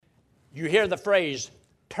you hear the phrase,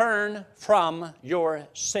 turn from your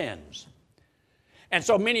sins. And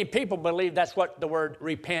so many people believe that's what the word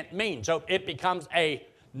repent means. So it becomes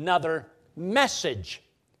another message.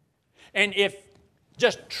 And if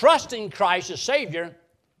just trusting Christ as Savior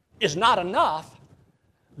is not enough,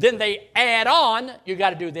 then they add on, you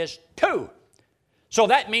got to do this too. So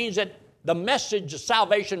that means that the message of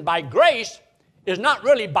salvation by grace is not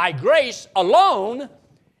really by grace alone,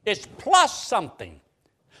 it's plus something.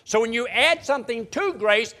 So when you add something to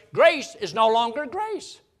grace, grace is no longer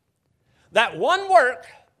grace. That one work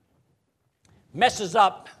messes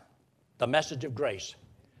up the message of grace.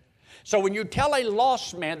 So when you tell a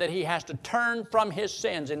lost man that he has to turn from his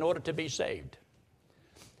sins in order to be saved,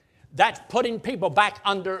 that's putting people back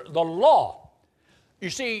under the law. You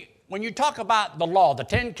see, when you talk about the law, the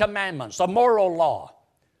Ten Commandments, the moral law,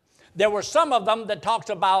 there were some of them that talks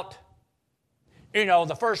about,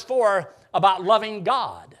 the first 4 about loving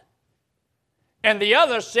God. And the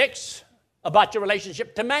other 6 about your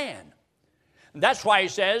relationship to man. And that's why he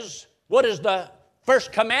says, what is the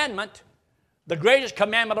first commandment? The greatest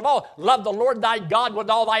commandment of all. Love the Lord thy God with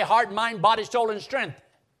all thy heart, mind, body, soul, and strength.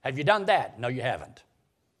 Have you done that? No, you haven't.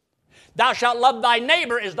 Thou shalt love thy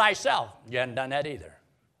neighbor as thyself. You haven't done that either.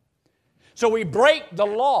 So we break the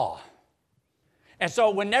law. And so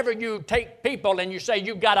whenever you take people and you say,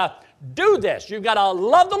 you've got to do this, you've got to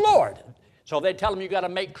love the Lord. So they tell them you've got to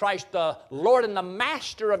make Christ the Lord and the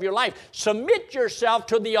master of your life. Submit yourself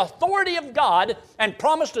to the authority of God and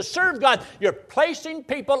promise to serve God. You're placing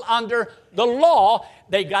people under the law.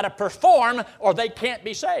 They got to perform or they can't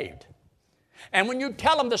be saved. And when you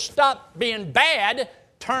tell them to stop being bad,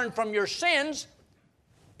 turn from your sins,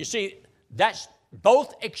 you see, that's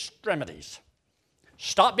both extremities.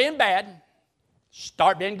 Stop being bad,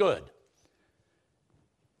 start being good.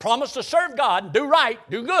 Promise to serve God, do right,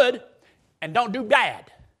 do good, and don't do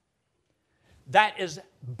bad. That is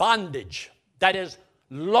bondage. That is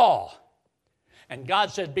law. And God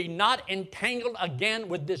says, be not entangled again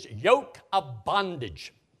with this yoke of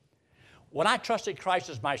bondage. When I trusted Christ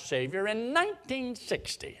as my Savior in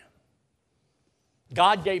 1960,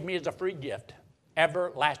 God gave me as a free gift,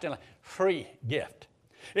 everlasting life, free gift.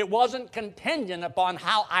 It wasn't contingent upon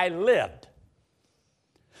how I lived.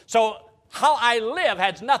 So how I live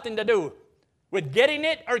has nothing to do with getting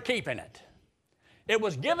it or keeping it. It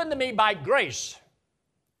was given to me by grace.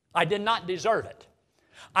 I did not deserve it.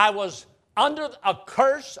 I was under a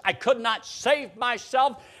curse. I could not save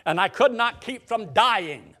myself, and I could not keep from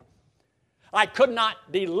dying. I could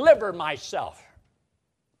not deliver myself,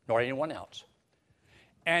 nor anyone else.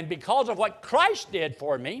 And because of what Christ did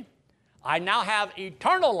for me, I now have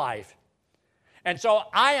eternal life. And so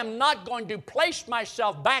I am not going to place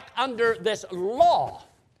myself back under this law.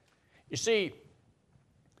 You see,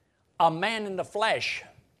 a man in the flesh,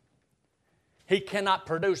 he cannot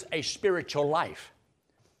produce a spiritual life.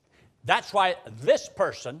 That's why this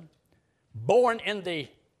person, born in the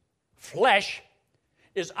flesh,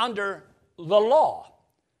 is under the law.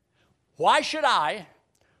 Why should I,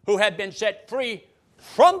 who have been set free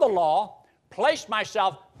from the law, place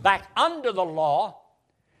myself back under the law?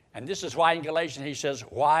 And this is why in Galatians he says,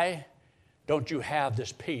 why don't you have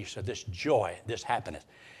this peace or this joy, this happiness?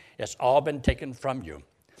 It's all been taken from you.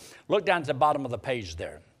 Look down to the bottom of the page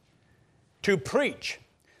there. To preach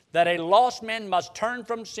that a lost man must turn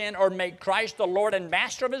from sin or make Christ the Lord and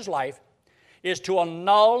master of his life is to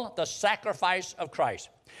annul the sacrifice of Christ.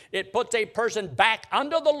 It puts a person back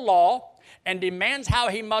under the law and demands how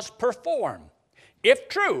he must perform. If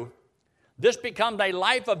true, this becomes a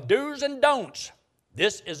life of do's and don'ts.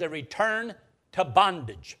 This is a return to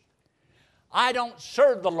bondage. I don't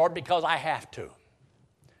serve the Lord because I have to.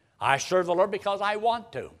 I serve the Lord because I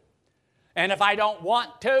want to. And if I don't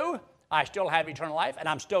want to, I still have eternal life, and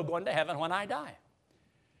I'm still going to heaven when I die.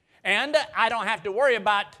 And I don't have to worry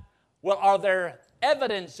about, well, are there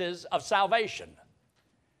evidences of salvation?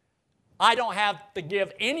 I don't have to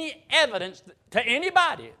give any evidence to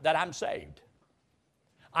anybody that I'm saved.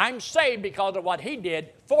 I'm saved because of what He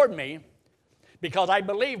did for me, because I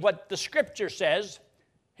believe what the Scripture says,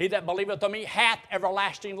 he that believeth on me hath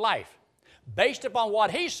everlasting life. Based upon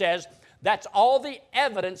what He says, that's all the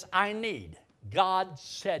evidence I need. God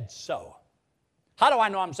said so. How do I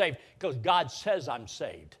know I'm saved? Because God says I'm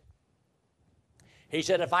saved. He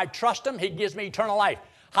said if I trust Him, He gives me eternal life.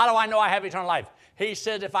 How do I know I have eternal life? He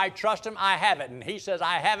said if I trust Him, I have it. And He says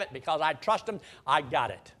I have it because I trust Him, I got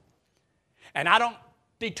it. And I don't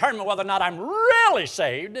determine whether or not I'm really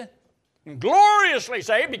saved, gloriously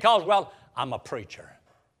saved, because, well, I'm a preacher.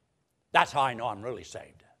 That's how I know I'm really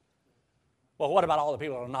saved. Well, what about all the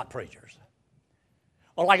people that are not preachers?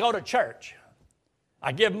 Well, I go to church.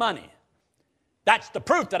 I give money. That's the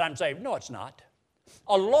proof that I'm saved. No, it's not.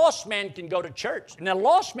 A lost man can go to church, and a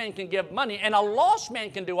lost man can give money, and a lost man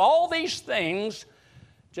can do all these things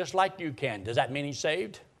just like you can. Does that mean he's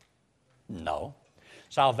saved? No.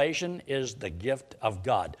 Salvation is the gift of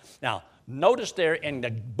God. Now, notice there in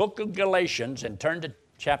the book of Galatians, and turn to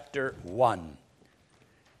chapter 1.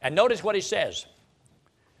 And notice what he says.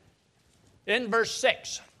 In verse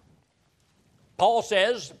 6, Paul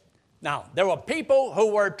says, now, there were people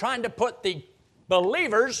who were trying to put the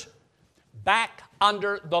believers back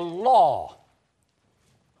under the law.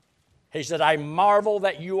 He said, I marvel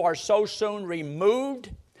that you are so soon removed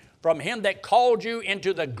from him that called you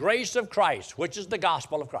into the grace of Christ, which is the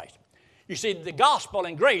gospel of Christ. You see, the gospel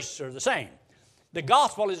and grace are the same. The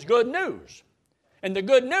gospel is good news. And the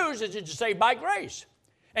good news is that you're saved by grace.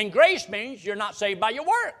 And grace means you're not saved by your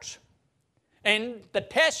works. And the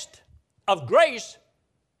test of grace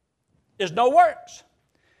is no works.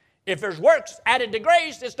 If there's works added to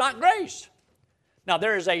grace, it's not grace. Now,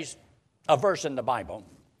 there is a verse in the Bible,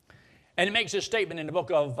 and it makes this statement in the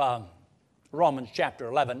book of Romans chapter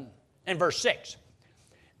 11 and verse 6.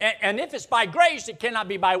 And if it's by grace, it cannot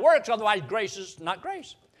be by works, otherwise grace is not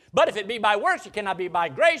grace. But if it be by works, it cannot be by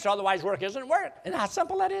grace, otherwise work isn't work. And how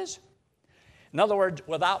simple that is. In other words,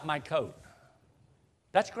 without my coat,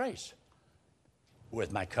 that's grace.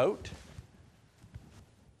 With my coat,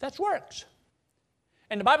 that's works.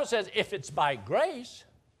 And the Bible says if it's by grace,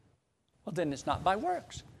 well, then it's not by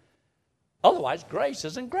works. Otherwise, grace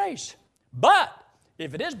isn't grace. But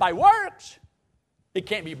if it is by works, it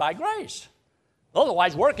can't be by grace.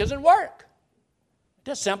 Otherwise, work isn't work.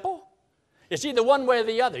 Just simple. It's either one way or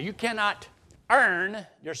the other. You cannot earn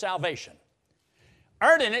your salvation.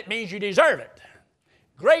 Earning it means you deserve it.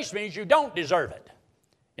 Grace means you don't deserve it.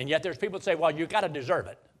 And yet there's people that say, well, you got to deserve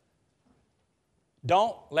it.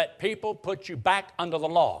 Don't let people put you back under the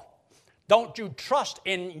law. Don't you trust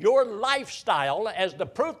in your lifestyle as the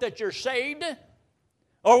proof that you're saved,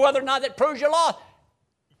 or whether or not it proves you're lost.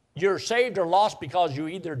 You're saved or lost because you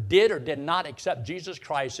either did or did not accept Jesus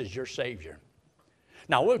Christ as your Savior.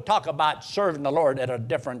 Now, we'll talk about serving the Lord at a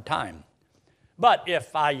different time. But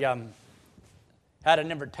if I had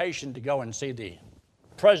an invitation to go and see the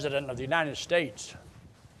President of the United States,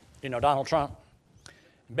 you know, Donald Trump,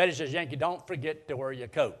 Betty says, Yankee, don't forget to wear your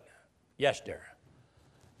coat. Yes, dear.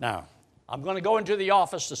 Now, I'm going to go into the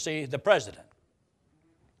office to see the President.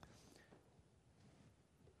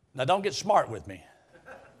 Now, don't get smart with me.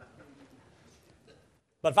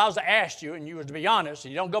 But if I was to ask you, and you were to be honest,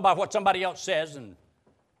 and you don't go by what somebody else says, and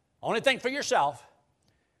only think for yourself,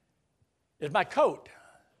 is my coat,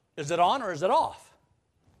 is it on or is it off?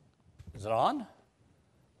 Is it on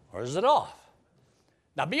or is it off?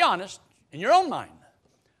 Now, be honest in your own mind.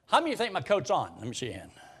 How many of you think my coat's on? Let me see your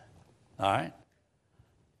hand. All right.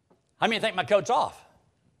 How many think my coat's off?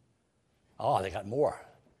 Oh, they got more.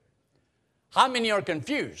 How many are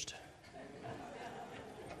confused?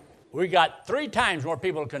 We got 3 times more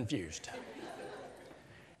people confused.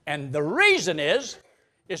 And the reason is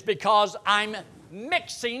because I'm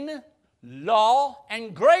mixing law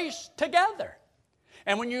and grace together.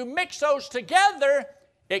 And when you mix those together,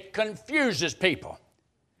 it confuses people.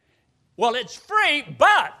 Well, it's free,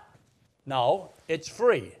 but no, it's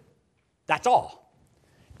free. That's all.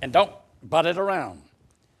 And don't butt it around.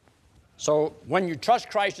 So when you trust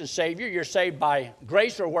Christ as Savior, you're saved by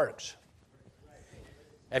grace or works.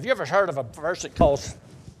 Have you ever heard of a verse that calls,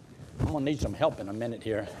 I'm going to need some help in a minute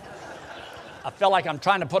here. I feel like I'm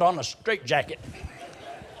trying to put on a straitjacket.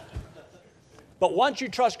 But once you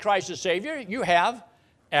trust Christ as Savior, you have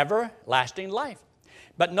everlasting life.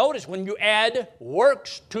 But notice when you add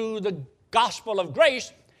works to the gospel of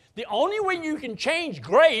grace, the only way you can change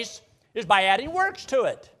grace is by adding works to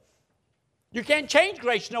it. You can't change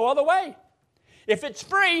grace no other way. If it's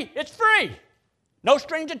free, it's free. No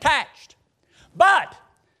strings attached. But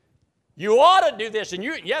you ought to do this, and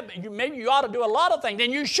maybe you ought to do a lot of things,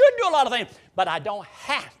 and you should do a lot of things, but I don't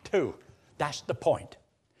have to. That's the point.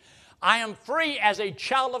 I am free as a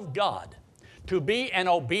child of God to be an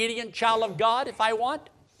obedient child of God if I want,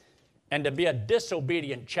 and to be a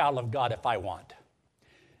disobedient child of God if I want.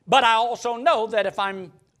 But I also know that if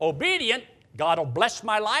I'm obedient, God will bless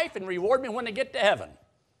my life and reward me when I get to heaven.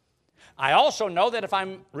 I also know that if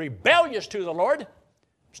I'm rebellious to the Lord, I'm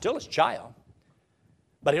still His child.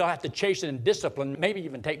 But He'll have to chasten and discipline, maybe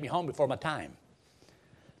even take me home before my time.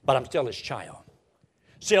 But I'm still His child.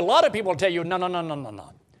 See, a lot of people will tell you,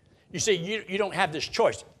 no. You see, you don't have this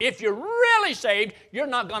choice. If you're really saved, you're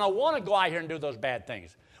not going to want to go out here and do those bad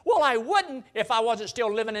things. Well, I wouldn't if I wasn't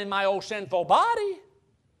still living in my old sinful body.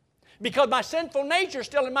 Because my sinful nature is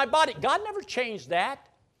still in my body. God never changed that.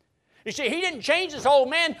 You see, He didn't change this old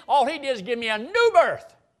man. All He did is give me a new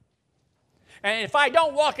birth. And if I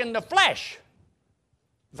don't walk in the flesh,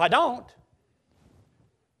 if I don't,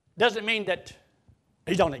 doesn't mean that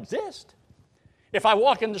He don't exist. If I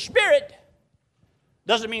walk in the Spirit,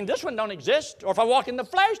 doesn't mean this one don't exist. Or if I walk in the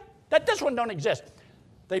flesh, that this one don't exist.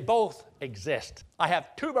 They both exist. I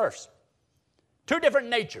have two births, two different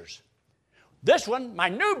natures. This one, my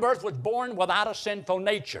new birth, was born without a sinful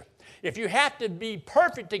nature. If you have to be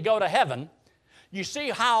perfect to go to heaven, you see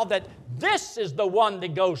how that this is the one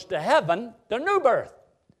that goes to heaven, the new birth,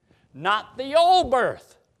 not the old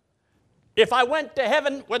birth. If I went to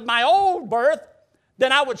heaven with my old birth,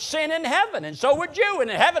 then I would sin in heaven, and so would you, and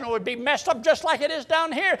in heaven it would be messed up just like it is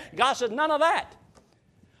down here. God says none of that.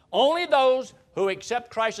 Only those who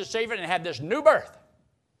accept Christ as Savior and have this new birth,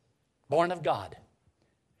 born of God.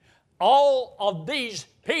 All of these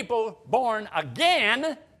people born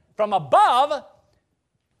again from above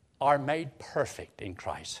are made perfect in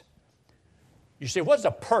Christ. You see, what does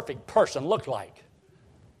a perfect person look like?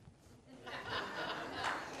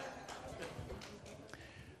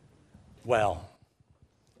 Well,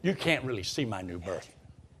 you can't really see my new birth,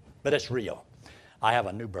 but it's real. I have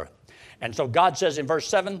a new birth. And so God says in verse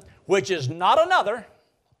 7, which is not another,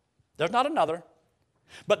 there's not another,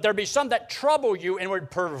 but there be some that trouble you and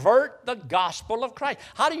would pervert the gospel of Christ.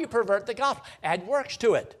 How do you pervert the gospel? Add works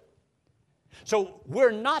to it. So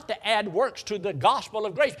we're not to add works to the gospel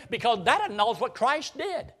of grace because that annuls what Christ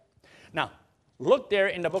did. Now, look there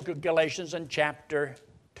in the book of Galatians in chapter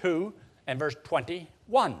 2 and verse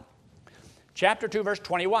 21. Chapter 2, verse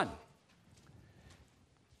 21.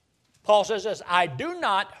 Paul says this, I do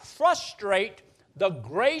not frustrate the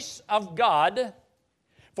grace of God,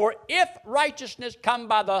 for if righteousness come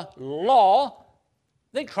by the law,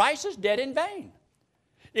 then Christ is dead in vain.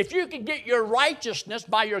 If you can get your righteousness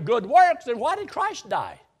by your good works, then why did Christ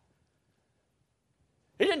die?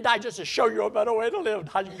 He didn't die just to show you a better way to live,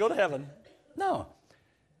 how you can go to heaven. No.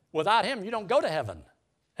 Without Him, you don't go to heaven.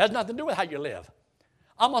 It has nothing to do with how you live.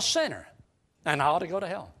 I'm a sinner, and I ought to go to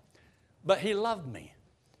hell. But He loved me,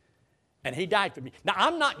 and He died for me. Now,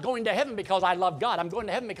 I'm not going to heaven because I love God. I'm going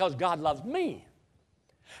to heaven because God loves me.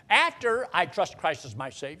 After I trust Christ as my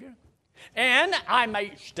Savior, and I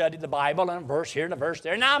may study the Bible and a verse here and a verse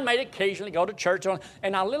there, and I may occasionally go to church,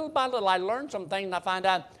 and now little by little I learn some things, and I find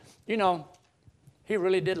out, He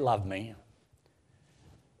really did love me.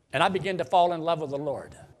 And I begin to fall in love with the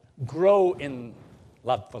Lord, grow in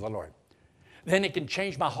love for the Lord. Then it can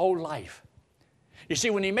change my whole life. You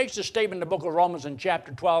see, when he makes the statement in the book of Romans in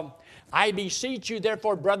chapter 12, I beseech you,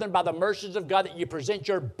 therefore, brethren, by the mercies of God, that you present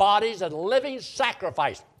your bodies as a living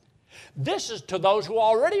sacrifice. This is to those who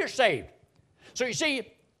already are saved. So you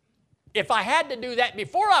see, if I had to do that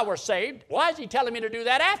before I was saved, why is he telling me to do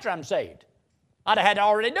that after I'm saved? I'd have had to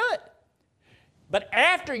already do it. But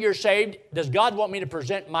after you're saved, does God want me to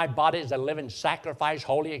present my body as a living sacrifice,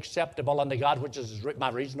 wholly acceptable unto God, which is my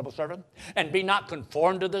reasonable servant? And be not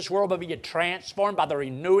conformed to this world, but be transformed by the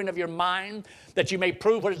renewing of your mind, that you may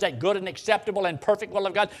prove what is that good and acceptable and perfect will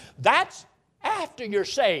of God. That's after you're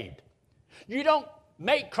saved. You don't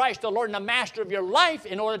make Christ the Lord and the master of your life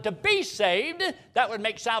in order to be saved. That would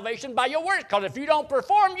make salvation by your works, because if you don't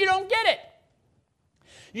perform, you don't get it.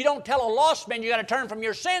 You don't tell a lost man you got to turn from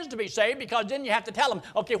your sins to be saved, because then you have to tell them,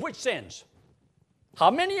 okay, which sins? How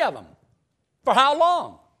many of them? For how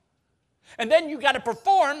long? And then you got to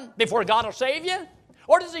perform before God will save you?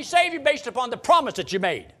 Or does He save you based upon the promise that you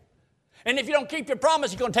made? And if you don't keep your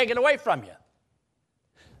promise, He's going to take it away from you.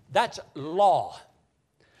 That's law.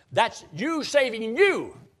 That's you saving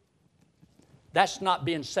you. That's not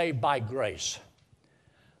being saved by grace.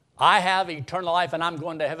 I have eternal life, and I'm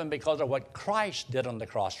going to heaven because of what Christ did on the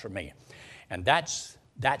cross for me. And that's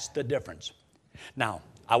the difference. Now,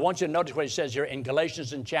 I want you to notice what he says here in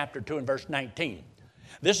Galatians in chapter 2 and verse 19.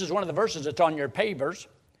 This is one of the verses that's on your papers.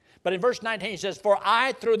 But in verse 19 he says, for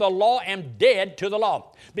I through the law am dead to the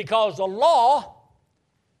law, because the law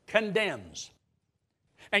condemns.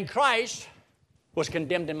 And Christ was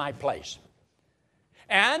condemned in my place.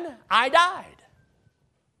 And I died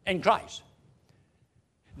in Christ.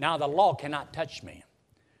 Now the law cannot touch me.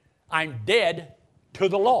 I'm dead to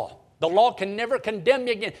the law. The law can never condemn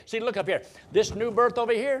me again. See, look up here. This new birth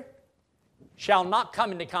over here shall not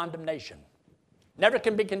come into condemnation. Never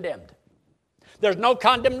can be condemned. There's no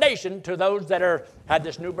condemnation to those that had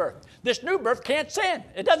this new birth. This new birth can't sin.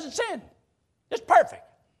 It doesn't sin. It's perfect.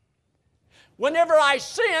 Whenever I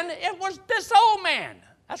sin, it was this old man.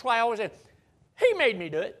 That's why I always say, he made me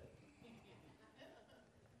do it.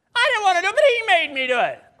 I didn't want to do it, but he made me do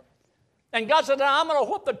it. And God said, I'm going to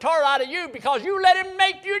whoop the tar out of you because you let him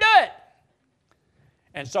make you do it.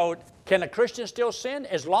 And so can a Christian still sin?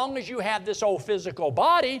 As long as you have this old physical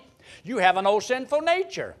body, you have an old sinful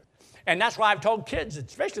nature. And that's why I've told kids,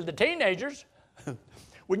 especially the teenagers,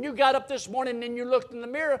 when you got up this morning and you looked in the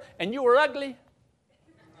mirror and you were ugly,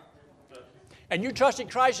 and you trusted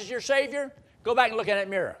Christ as your Savior, go back and look in that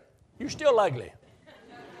mirror. You're still ugly.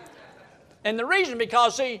 And the reason,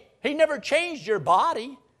 because, see, He never changed your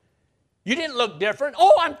body. You didn't look different.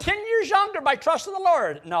 Oh, I'm 10 years younger by trusting the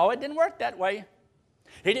Lord. No, it didn't work that way.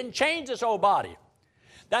 He didn't change this old body.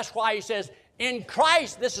 That's why He says, in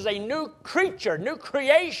Christ, this is a new creature, new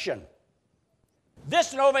creation.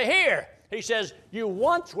 This and over here, He says, you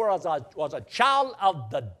once was a child of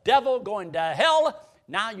the devil going to hell.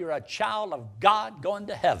 Now you're a child of God going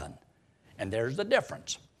to heaven. And there's the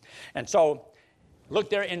difference. And so, look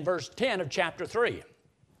there in verse 10 of chapter 3.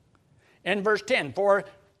 In verse 10, for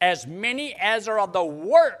as many as are of the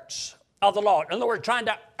works of the law. In other words, trying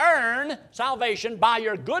to earn salvation by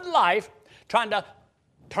your good life, trying to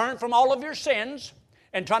turn from all of your sins,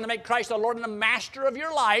 and trying to make Christ the Lord and the master of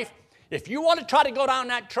your life. If you want to try to go down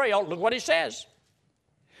that trail, look what He says.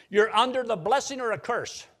 You're under the blessing or a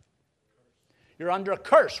curse. You're under a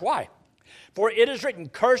curse. Why? For it is written,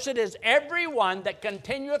 cursed is everyone that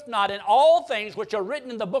continueth not in all things which are written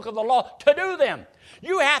in the book of the law to do them.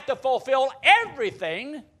 You have to fulfill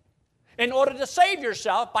everything in order to save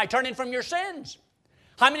yourself by turning from your sins.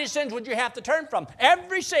 How many sins would you have to turn from?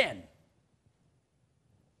 Every sin.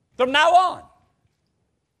 From now on.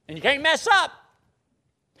 And you can't mess up.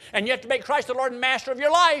 And you have to make Christ the Lord and master of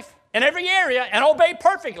your life in every area and obey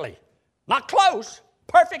perfectly. Not close,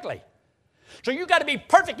 perfectly. So you've got to be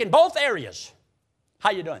perfect in both areas.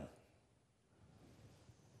 How you doing?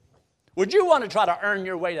 Would you want to try to earn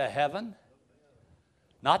your way to heaven?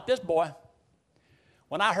 Not this boy.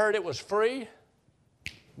 When I heard it was free,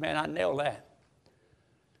 man, I nailed that.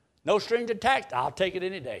 No strings attached, I'll take it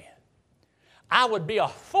any day. I would be a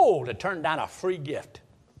fool to turn down a free gift.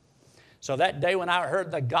 So that day when I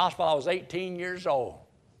heard the gospel, I was 18 years old.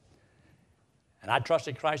 And I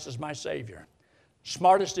trusted Christ as my Savior.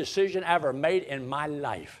 Smartest decision I ever made in my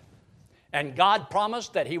life. And God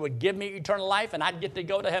promised that He would give me eternal life and I'd get to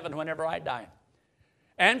go to heaven whenever I die.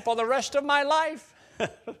 And for the rest of my life,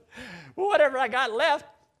 whatever I got left,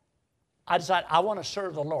 I decided I want to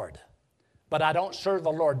serve the Lord. But I don't serve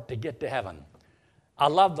the Lord to get to heaven. I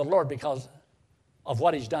love the Lord because of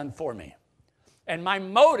what He's done for me. And my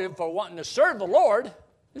motive for wanting to serve the Lord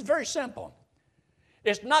is very simple.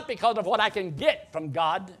 It's not because of what I can get from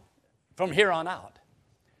God from here on out.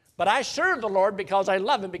 But I serve the Lord because I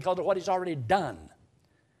love Him because of what He's already done.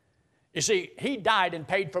 You see, He died and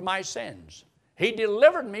paid for my sins. He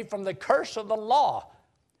delivered me from the curse of the law.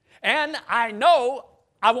 And I know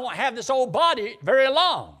I won't have this old body very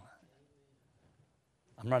long.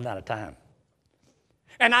 I'm running out of time.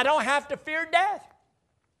 And I don't have to fear death.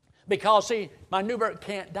 Because, see, my new birth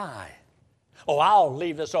can't die. Oh, I'll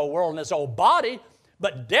leave this old world and this old body,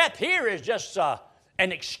 but death here is just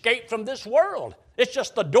an escape from this world. It's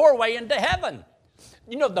just the doorway into heaven.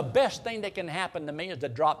 You know, the best thing that can happen to me is to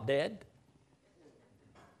drop dead.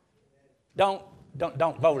 Don't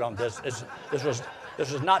vote on this. This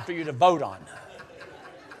was not for you to vote on.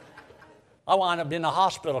 I wound up in the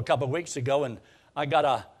hospital a couple of weeks ago, and I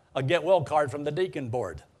got a get well card from the deacon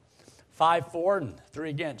board. 5 for and 3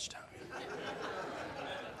 against.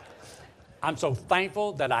 I'm so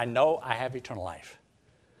thankful that I know I have eternal life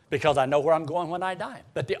because I know where I'm going when I die.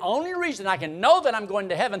 But the only reason I can know that I'm going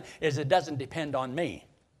to heaven is it doesn't depend on me.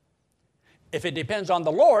 If it depends on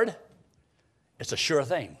the Lord, it's a sure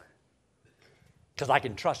thing because I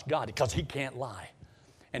can trust God because He can't lie.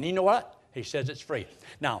 And you know what? He says it's free.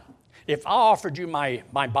 Now, if I offered you my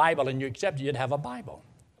Bible and you accepted it, you'd have a Bible.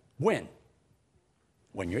 When?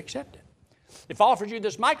 When you accept it. If I offered you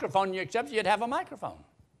this microphone and you accept it, you'd have a microphone.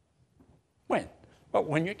 When? Well,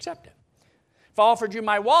 when you accept it. If I offered you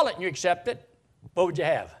my wallet and you accept it, what would you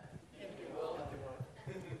have? Empty wallet.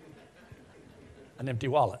 An empty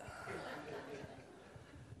wallet.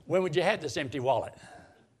 When would you have this empty wallet?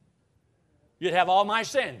 You'd have all my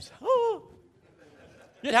sins.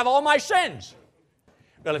 You'd have all my sins.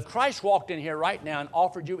 Well, if Christ walked in here right now and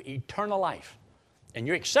offered you eternal life and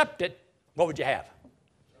you accept it, what would you have?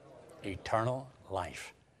 Eternal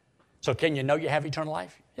life. So can you know you have eternal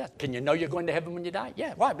life? Yeah. Can you know you're going to heaven when you die?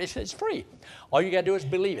 Yeah. Why? It's free. All you got to do is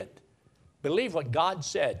believe it. Believe what God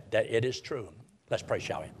said, that it is true. Let's pray,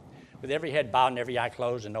 shall we? With every head bowed and every eye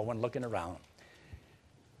closed and no one looking around.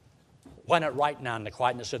 Why not right now in the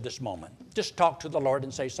quietness of this moment, just talk to the Lord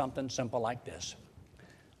and say something simple like this.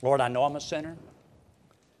 Lord, I know I'm a sinner.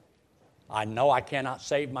 I know I cannot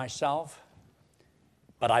save myself.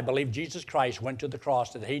 But I believe Jesus Christ went to the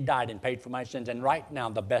cross, that he died and paid for my sins. And right now,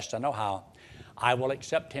 the best I know how, I will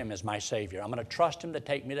accept him as my Savior. I'm going to trust him to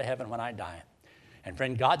take me to heaven when I die. And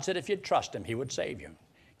friend, God said if you'd trust him, he would save you,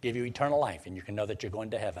 give you eternal life, and you can know that you're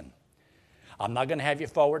going to heaven. I'm not going to have you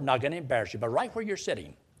forward, not going to embarrass you, but right where you're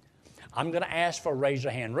sitting, I'm going to ask for a raise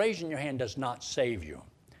of hand. Raising your hand does not save you.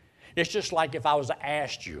 It's just like if I was to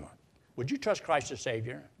ask you, would you trust Christ as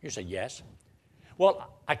Savior? You say yes.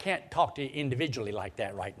 Well, I can't talk to you individually like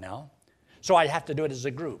that right now, so I have to do it as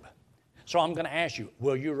a group. So I'm going to ask you,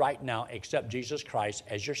 will you right now accept Jesus Christ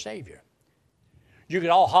as your Savior? You could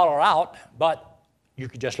all holler out, but you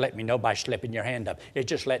could just let me know by slipping your hand up. It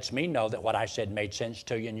just lets me know that what I said made sense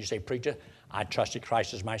to you, and you say, preacher, I trusted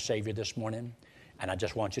Christ as my Savior this morning, and I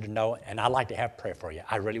just want you to know, and I'd like to have prayer for you.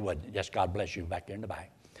 I really would. Yes, God bless you back there in the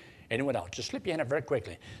back. Anyone else? Just slip your hand up very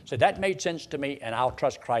quickly. So that made sense to me, and I'll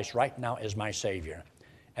trust Christ right now as my Savior,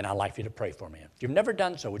 and I'd like for you to pray for me. If you've never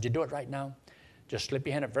done so, would you do it right now? Just slip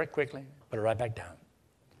your hand up very quickly, put it right back down.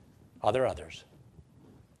 Are there others?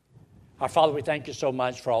 Our Father, we thank you so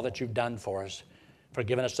much for all that you've done for us, for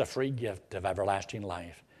giving us the free gift of everlasting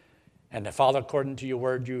life. And Father, according to your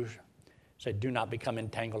word, you said, do not become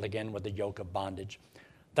entangled again with the yoke of bondage.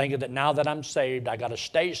 Thank you that now that I'm saved, I got to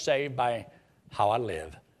stay saved by how I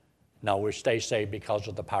live. No, we stay saved because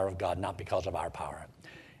of the power of God, not because of our power.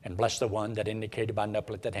 And bless the one that indicated by an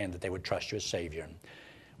uplifted hand that they would trust you as Savior.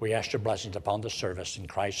 We ask your blessings upon the service in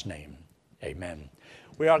Christ's name. Amen.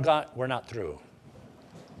 We're not through.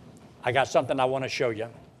 I got something I want to show you,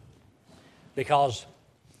 because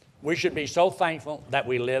we should be so thankful that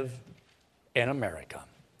we live in America.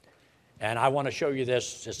 And I want to show you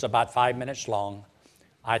this. It's about 5 minutes long.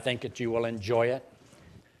 I think that you will enjoy it.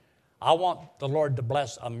 I want the Lord to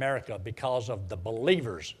bless America because of the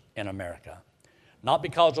believers in America, not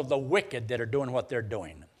because of the wicked that are doing what they're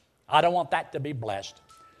doing. I don't want that to be blessed,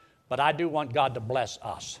 but I do want God to bless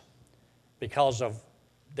us because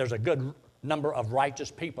there's a good number of righteous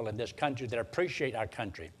people in this country that appreciate our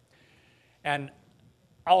country. And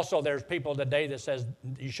also there's people today that says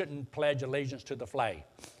you shouldn't pledge allegiance to the flag.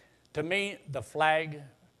 To me, the flag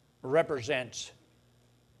represents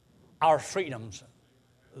our freedoms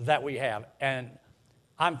that we have. And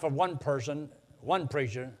I'm for one person, one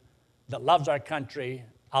preacher that loves our country.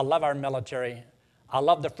 I love our military. I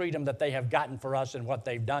love the freedom that they have gotten for us and what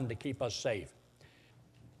they've done to keep us safe.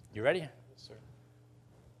 You ready? Yes, sir.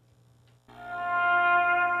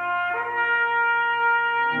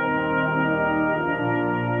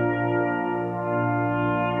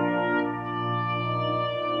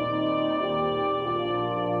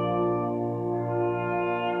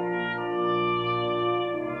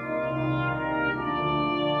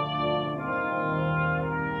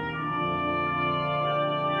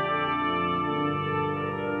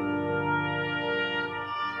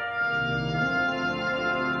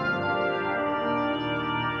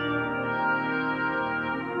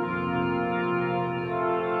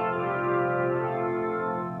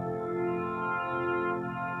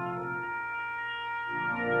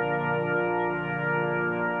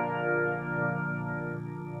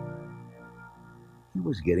 He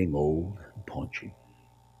was getting old and paunchy,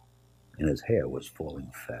 and his hair was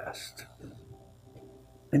falling fast.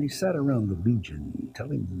 And he sat around the Legion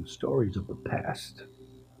telling them stories of the past,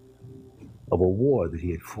 of a war that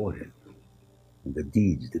he had fought in, and the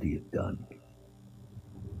deeds that he had done,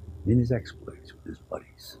 in his exploits with his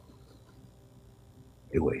buddies.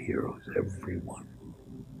 They were heroes, every one.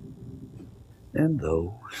 And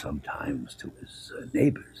though sometimes to his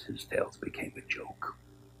neighbors his tales became a joke,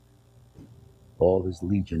 all his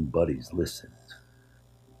Legion buddies listened,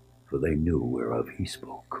 for they knew whereof he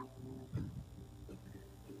spoke.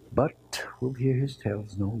 But we'll hear his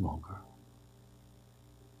tales no longer,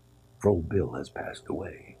 for old Bill has passed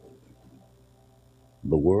away.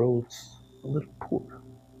 The world's a little poorer,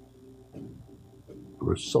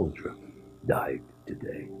 for a soldier died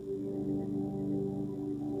today.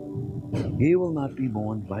 He will not be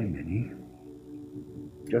mourned by many,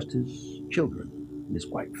 just his children and his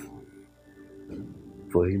wife,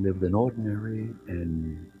 for he lived an ordinary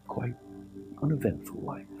and quite uneventful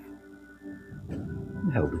life,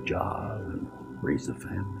 and held a job and raised a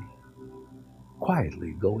family,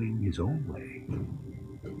 quietly going his own way.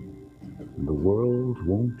 And the world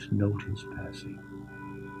won't note his passing,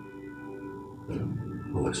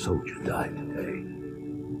 for a soldier died today.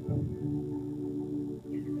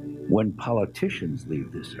 When politicians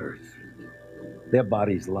leave this earth, their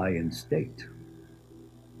bodies lie in state,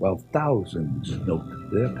 while thousands note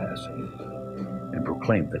their passing and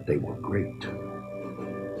proclaim that they were great.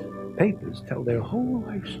 Papers tell their whole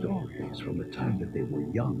life stories from the time that they were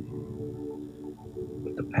young,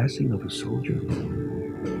 but the passing of a soldier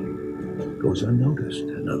goes unnoticed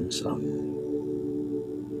and unsung.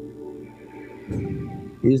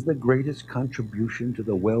 Is the greatest contribution to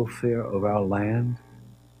the welfare of our land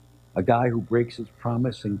a guy who breaks his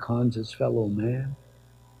promise and cons his fellow man?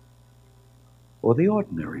 Or the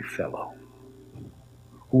ordinary fellow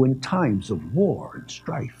who in times of war and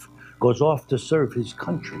strife goes off to serve his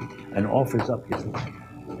country and offers up his life?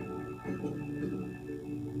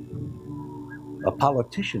 A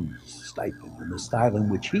politician's stipend and the style in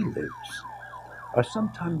which he lives are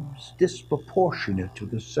sometimes disproportionate to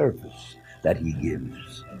the service that he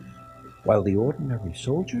gives, while the ordinary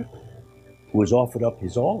soldier, who has offered up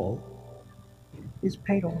his all, is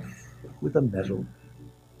paid off with a medal,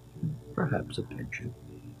 perhaps a pension,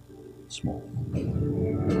 small.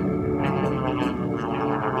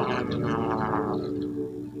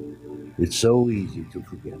 It's so easy to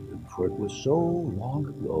forget them, for it was so long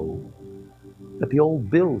ago that the old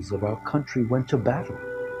bills of our country went to battle.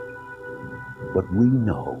 But we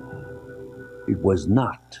know it was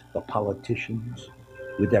not the politicians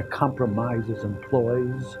with their compromises and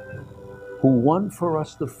ploys who won for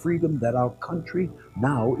us the freedom that our country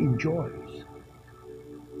now enjoys.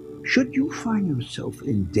 Should you find yourself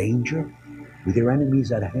in danger with your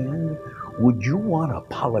enemies at hand, would you want a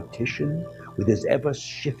politician with his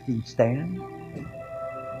ever-shifting stand?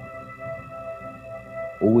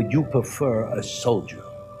 Or would you prefer a soldier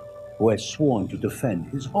who has sworn to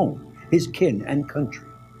defend his home, his kin, and country,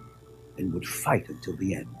 and would fight until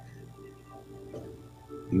the end?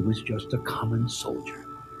 He was just a common soldier,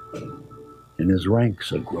 and his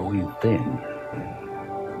ranks are growing thin.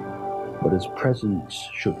 But his presence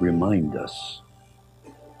should remind us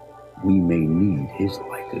we may need his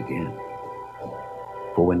light again.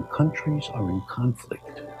 For when countries are in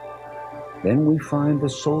conflict, then we find the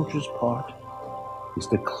soldier's part is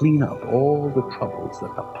to clean up all the troubles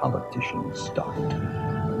that the politicians start.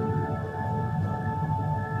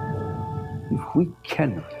 If we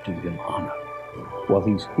cannot do him honor while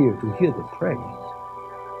he's here to hear the praise,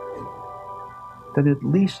 then at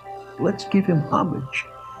least let's give him homage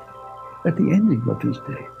at the ending of his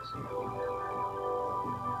days.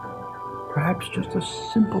 Perhaps just a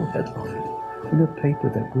simple headline in a paper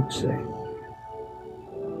that would say,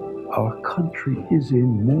 "Our country is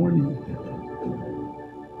in mourning,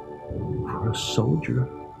 for a soldier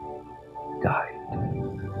died."